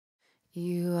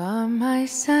You are my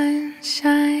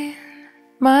sunshine,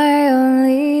 my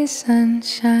only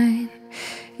sunshine.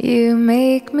 You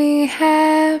make me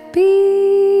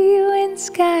happy when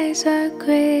skies are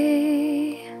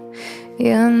gray.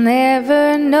 You'll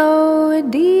never know,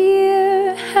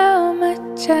 dear, how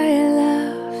much I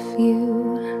love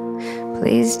you.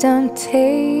 Please don't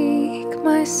take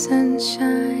my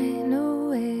sunshine